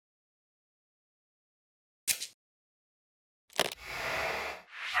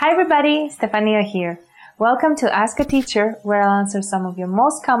Hi everybody, Stefania here. Welcome to Ask a Teacher, where I'll answer some of your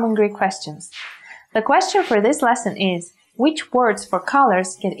most common Greek questions. The question for this lesson is, which words for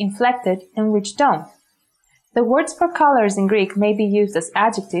colors get inflected and which don't? The words for colors in Greek may be used as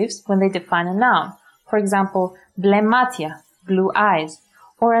adjectives when they define a noun. For example, μπλε μάτια, blue eyes,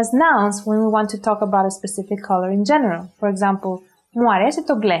 or as nouns when we want to talk about a specific color in general. For example, μου αρέσει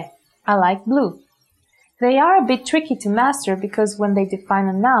το μπλε, I like blue. They are a bit tricky to master because when they define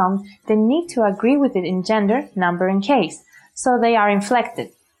a noun, they need to agree with it in gender, number, and case, so they are inflected.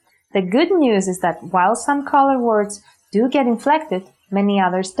 The good news is that while some color words do get inflected, many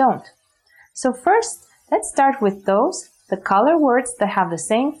others don't. So first, let's start with the color words that have the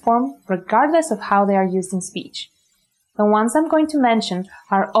same form regardless of how they are used in speech. The ones I'm going to mention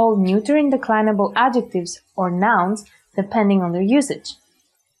are all neuter indeclinable adjectives or nouns depending on their usage.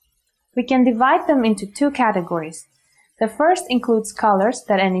 We can divide them into two categories. The first includes colors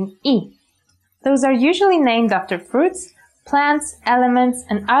that end in E. Those are usually named after fruits, plants, elements,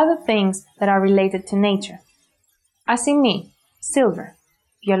 and other things that are related to nature. Ασημί, silver.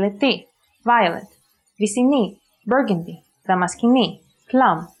 Violetti, violet. Vυσσινή, burgundy. Δαμασκηνή,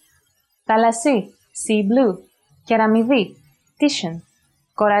 plum. Θαλασσί, sea blue. Κεραμιδί, Titian.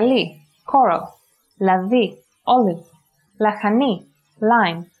 Κοραλί, coral. Λαδί, olive. Λαχανί,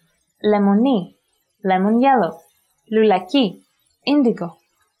 lime. Lemoni, lemon yellow. Λουλακί, indigo.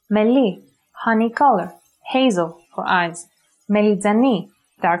 Μελί, honey color, hazel for eyes. Μελιτζανί,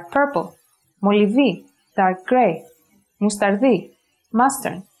 dark purple. Μολυβί, dark gray. Μουσταρδί,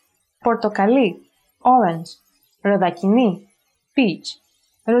 mustard. Πορτοκαλί, orange. Ροδακινή, peach.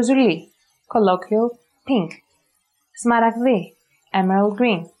 Ροζουλί, colloquial, pink. Σμαραγδί, emerald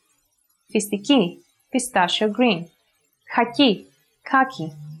green. Φιστική, pistachio green. Χακί,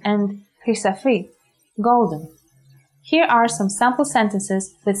 khaki, and χρυσαφί, golden. Here are some sample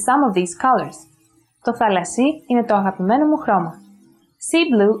sentences with some of these colors. Το θαλασσί είναι το αγαπημένο μου χρώμα. Sea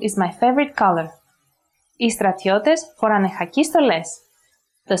blue is my favorite color. Οι στρατιώτες φοράνε χακί στολές.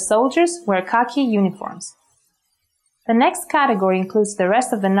 The soldiers wear khaki uniforms. The next category includes the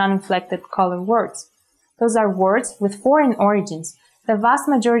rest of the non-inflected color words. Those are words with foreign origins, the vast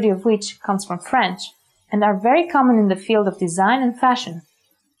majority of which comes from French, and are very common in the field of design and fashion.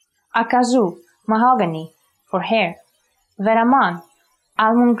 Acajou, mahogany, for hair. Veramon,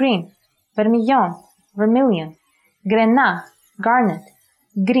 almond green. Vermillon, vermilion. Grenat, garnet.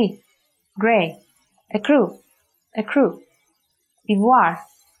 Gris, gray. Écru, écru. Ivoire,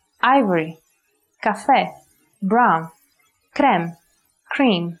 ivory. Café, brown. Crème,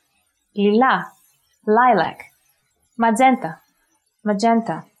 cream. Lilas, lilac. Magenta,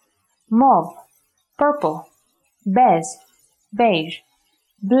 magenta. Mauve, purple. Beige.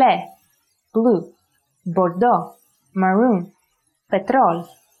 Bleu, blue. Bordeaux, maroon. Pétrole,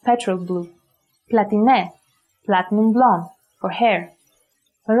 petrol blue. Platiné, platinum blonde, for hair.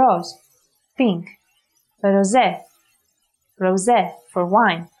 Rose, pink. Rosé, rosé, for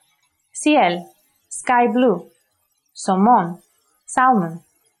wine. Ciel, sky blue. Saumon, salmon.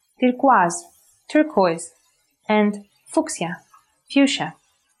 Turquoise, turquoise. And fuchsia, fuchsia.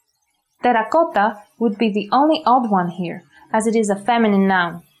 Terracotta would be the only odd one here, as it is a feminine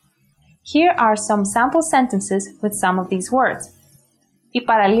noun. Here are some sample sentences with some of these words. Η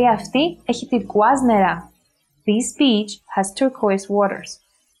παραλία αυτή έχει turquoise νερά. This beach has turquoise waters.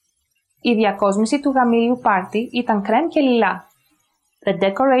 Η διακόσμηση του γαμήλιου πάρτι ήταν κρέμ και λιλά. The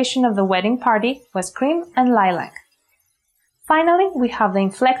decoration of the wedding party was cream and lilac. Finally, we have the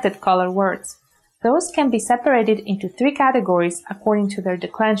inflected color words. Those can be separated into three categories according to their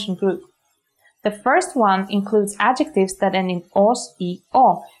declension group. The first one includes adjectives that end in os, I,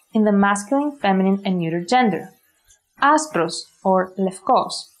 o in the masculine, feminine, and neuter gender. Άσπρος or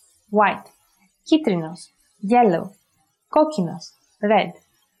lefkos, white. Κίτρινος, yellow. Κόκκινος, red.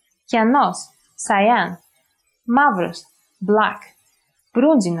 Κιανός, cyan. Μαύρος, black.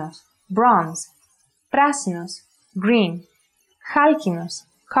 Μπρούτζινος, bronze. Πράσινος, green. Χάλκινος,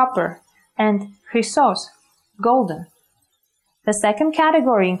 copper. And χρυσός, golden. The second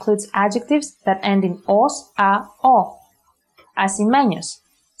category includes adjectives that end in os, a, o. Ασημένιος,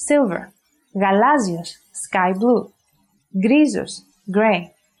 silver. Γαλάζιος, sky blue. Γκρίζος, gray.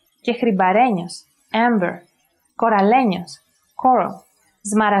 Και χρυμπαρένιος, amber. Κοραλένιος, coral.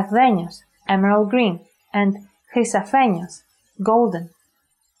 Σμαραγδένιος, emerald green. And χρυσαφένιος, golden.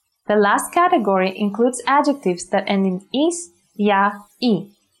 The last category includes adjectives that end in is, ya,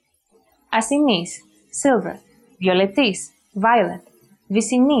 I. Ασημής, silver. Violetis, violet.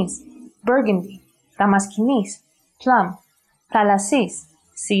 Βυσσινής, burgundy. Δαμασκηνής, plum. Θαλασσής,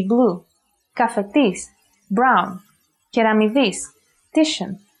 sea blue. Καφετής, brown. Κεραμιδής,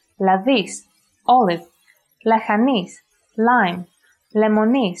 Titian. Ladis, olive. Lajanis, lime.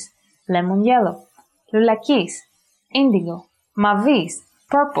 Lemonis, lemon yellow. Lulakis, indigo. Mavis,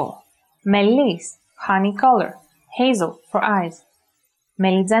 purple. Melis, honey color. Hazel for eyes.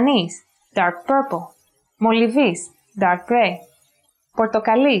 Melizanis, dark purple. Molivis, dark gray.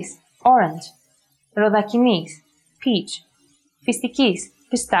 Portokalis, orange. Rodakinis, peach. Fistikis,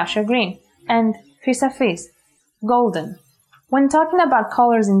 pistachio green. And chrysafis, golden. When talking about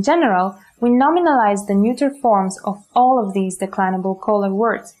colors in general, we nominalize the neuter forms of all of these declinable color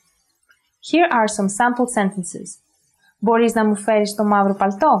words. Here are some sample sentences. Μπορείς να μου φέρεις το μαύρο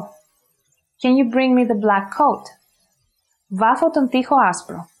παλτό? Can you bring me the black coat? Βάφω τον τοίχο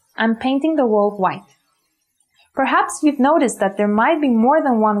άσπρο. I'm painting the wall white. Perhaps you've noticed that there might be more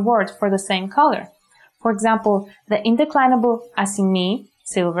than one word for the same color. For example, the indeclinable asimi,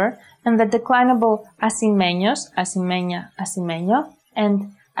 silver, and the declinable asimeños, asimeña, asimeño,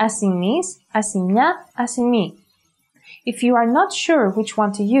 and asimis, asimia, asimi. If you are not sure which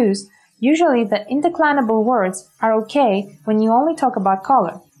one to use, usually the indeclinable words are okay when you only talk about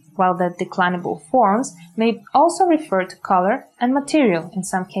color, while the declinable forms may also refer to color and material in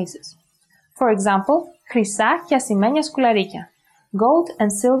some cases. For example, χρυσά και ασημένια σκουλαρίκια, gold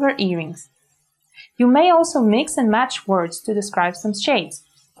and silver earrings. You may also mix and match words to describe some shades.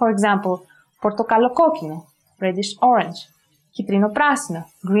 For example, portocalo-κόκκινο, reddish orange, κίτρινο-πράσινο,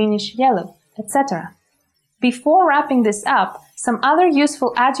 greenish yellow, etc. Before wrapping this up, some other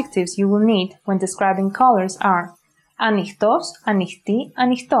useful adjectives you will need when describing colors are ανοιχτός, ανοιχτή,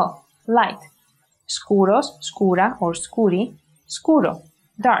 ανοιχτό, light, σκούρος, σκούρα or σκούρι, σκούρο,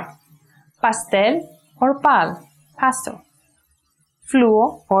 dark, pastel or pale, pastel,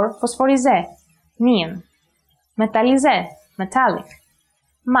 fluo or φωσφοριζέ, neon, μεταλλιζέ, metallic,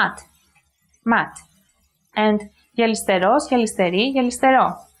 matte, matte, and γελιστερός, γελιστερή,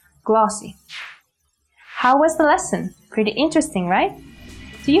 γελιστερό, glossy. How was the lesson? Pretty interesting, right?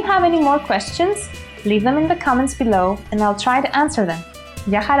 Do you have any more questions? Leave them in the comments below and I'll try to answer them.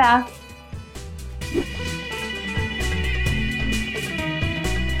 Γεια χαρά!